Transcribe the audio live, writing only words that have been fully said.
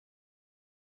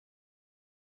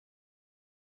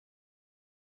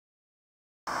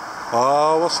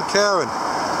Oh, what's occurring?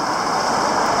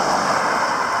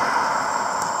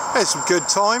 There's some good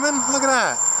timing, look at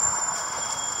that.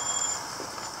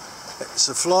 It's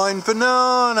a flying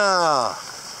banana.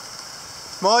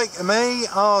 Mike and me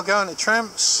are going to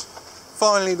Tramps.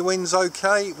 Finally the wind's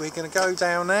okay, we're going to go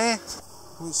down there.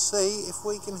 We'll see if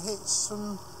we can hit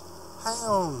some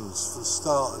hounds for the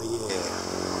start of the year.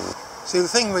 See, the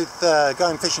thing with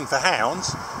going fishing for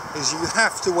hounds is you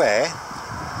have to wear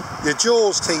your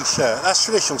Jaws t-shirt. That's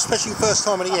traditional, especially first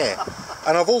time of the year.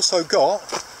 And I've also got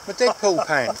my Deadpool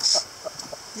pants.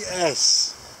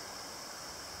 Yes.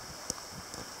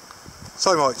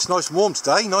 So Mike, it's nice and warm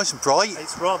today, nice and bright.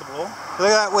 It's rather warm.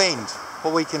 Look at that wind,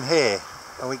 what we can hear,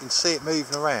 and we can see it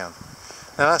moving around.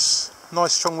 Now that's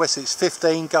nice strong west, it's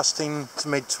 15 gusting to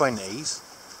mid-20s.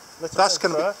 That's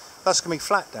going to be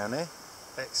flat down there.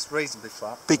 It's reasonably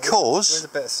flat. Because there's a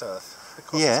bit of surf.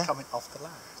 Because yeah, it's coming off the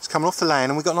land. It's coming off the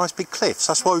land and we've got nice big cliffs.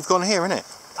 That's why we've gone here, isn't it?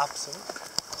 Absolutely.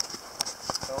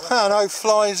 Oh, no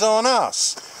flies on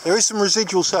us. There is some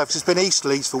residual surf. It's been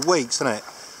easterlies for weeks, isn't it?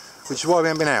 Which is why we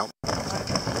haven't been out.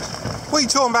 What are you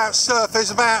talking about surf? There's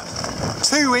about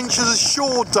 2 inches of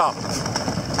shore dump.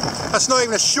 That's not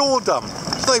even a shore dump.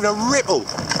 It's not even a ripple.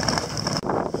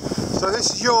 So this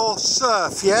is your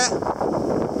surf, yeah?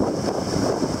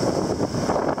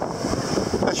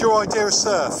 That's your idea of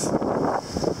surf.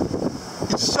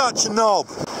 You're such a knob.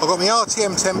 I've got my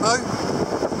RTM tempo.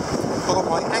 I've got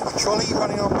my anchor trolley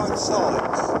running on both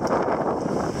sides.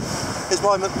 Here's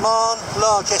my McMahon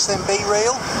large SMB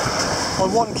reel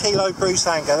on 1 kilo Bruce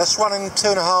anchor. That's running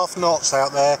 2.5 knots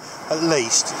out there at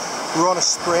least. We're on a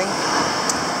spring.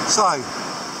 So,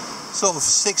 sort of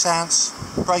 6 ounce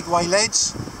breakaway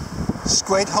leads.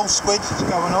 Squid, whole squid is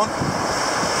going on.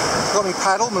 Got my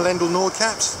paddle, my Lendl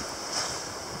Nordcaps.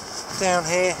 Down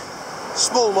here,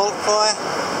 small multiplier,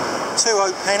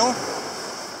 2/0 panel.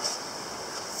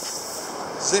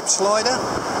 Zip slider.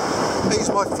 These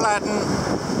are my Fladden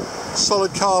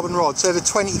solid carbon rods. They're the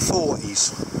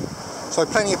 2040s. So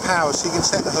plenty of power so you can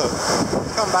set the hook.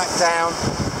 Come back down.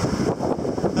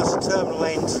 That's the terminal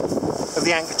end of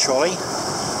the anchor trolley.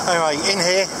 Anyway, in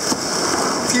here, a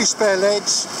few spare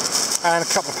leads and a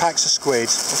couple of packs of squid,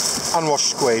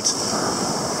 unwashed squid.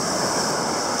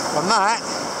 And that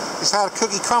is how the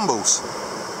cookie crumbles.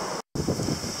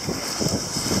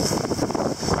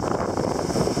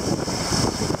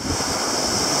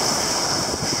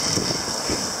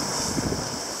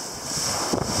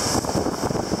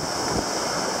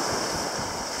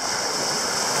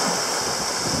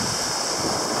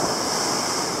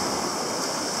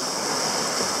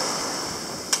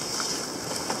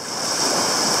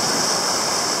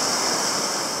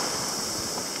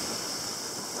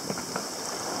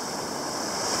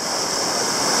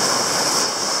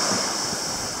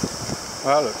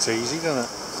 That looks easy, doesn't it?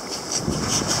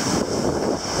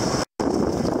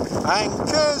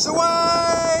 Anchors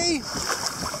away!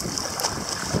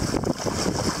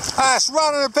 That's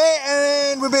running a bit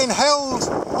and we're being held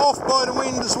off by the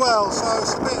wind as well, so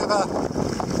it's a bit of a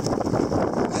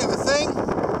thing.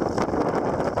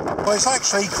 Well, it's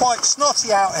actually quite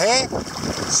snotty out here.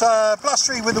 It's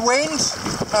blustery with the wind.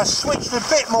 I switched a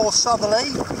bit more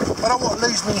southerly. I don't want to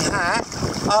lose my hat.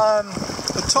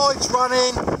 The tide's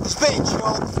running, it's a bit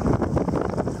chop,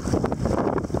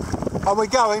 and we're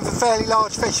going for fairly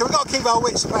large fish, so we've got to keep our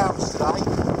wits about us today.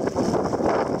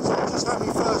 So I'll just have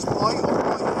my first bite on my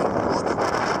hand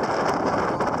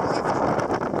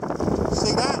rod.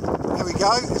 See that? There we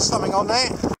go, there's something on there.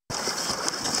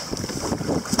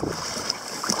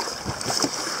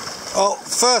 Oh,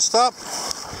 first up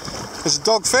is a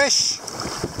dogfish.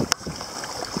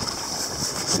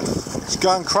 It's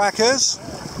going crackers.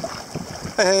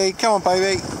 Hey, come on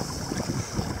baby.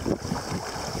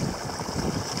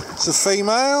 It's a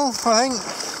female, I think.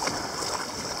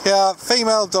 Yeah,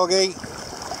 female doggy.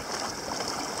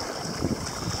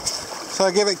 So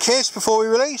I give it a kiss before we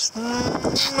release?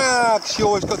 Nah, because you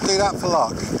always got to do that for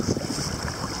luck.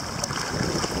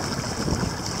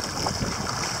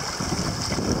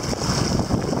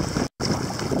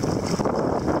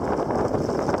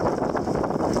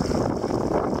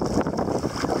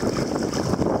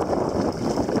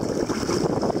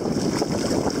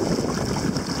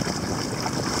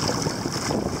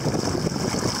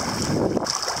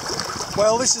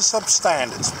 Well, this is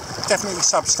substandard, definitely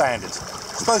substandard.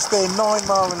 It's supposed to be a 9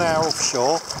 mile an hour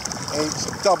offshore. It's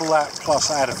double that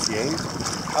plus add a few.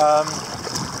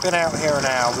 Been out here an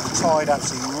hour with the tide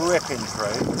absolutely ripping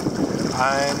through,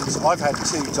 and I've had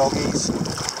 2 doggies,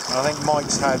 and I think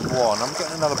Mike's had 1. I'm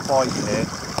getting another bite here.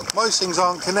 Most things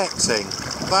aren't connecting.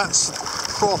 That's a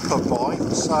proper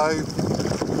bite, so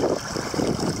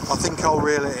I think I'll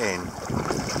reel it in.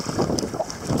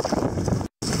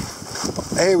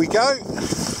 Here we go,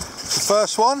 the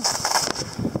first one.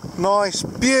 Nice,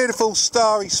 beautiful,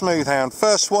 starry Smoothound,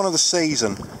 first one of the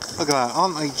season. Look at that,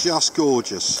 aren't they just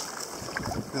gorgeous?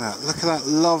 Look at that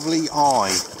lovely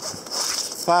eye.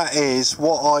 That is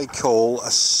what I call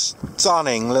a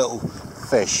stunning little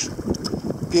fish.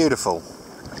 Beautiful.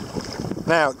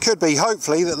 Now, it could be,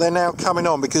 hopefully, that they're now coming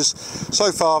on, because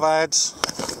so far I've had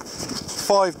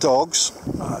 5 dogs.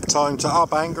 Time to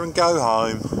up anchor and go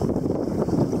home.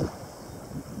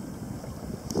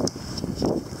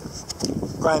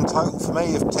 Grand total for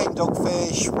me of 10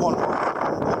 dogfish, 1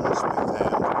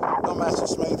 Smoothound. Not massive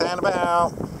Smoothound,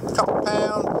 about a couple of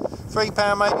pound,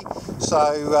 £3 maybe. So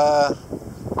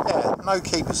yeah, no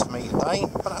keepers for me today,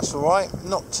 but that's alright,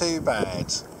 not too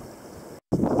bad. So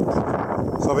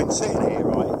I've been sitting here,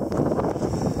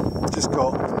 right, just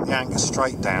got the anchor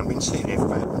straight down, been sitting here for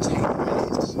about 10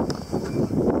 minutes.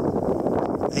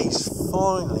 He's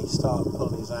finally started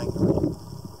pulling his anchor in.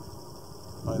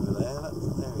 Over there, look,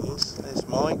 there he is, there's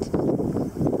Mike. I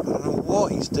don't know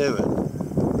what he's doing.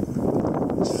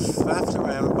 He's faffed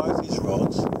around both his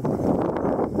rods. There we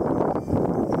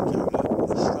go, look,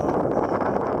 he's starting.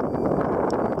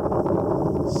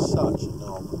 Such a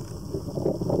knob.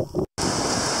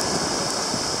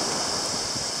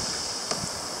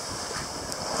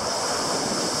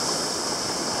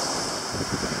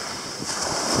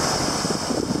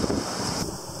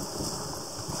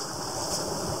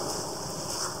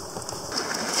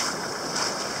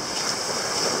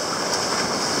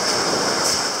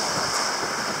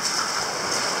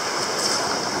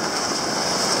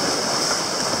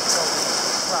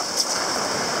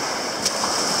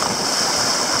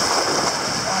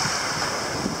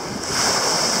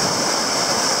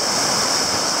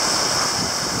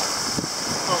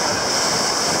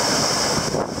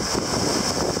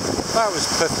 That was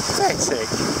pathetic.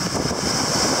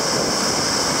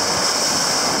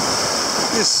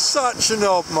 You're such a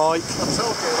knob, Mike. I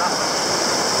told you that.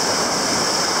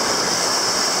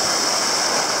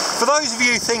 For those of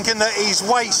you thinking that he's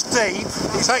waist deep,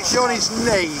 he's actually on his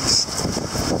knees.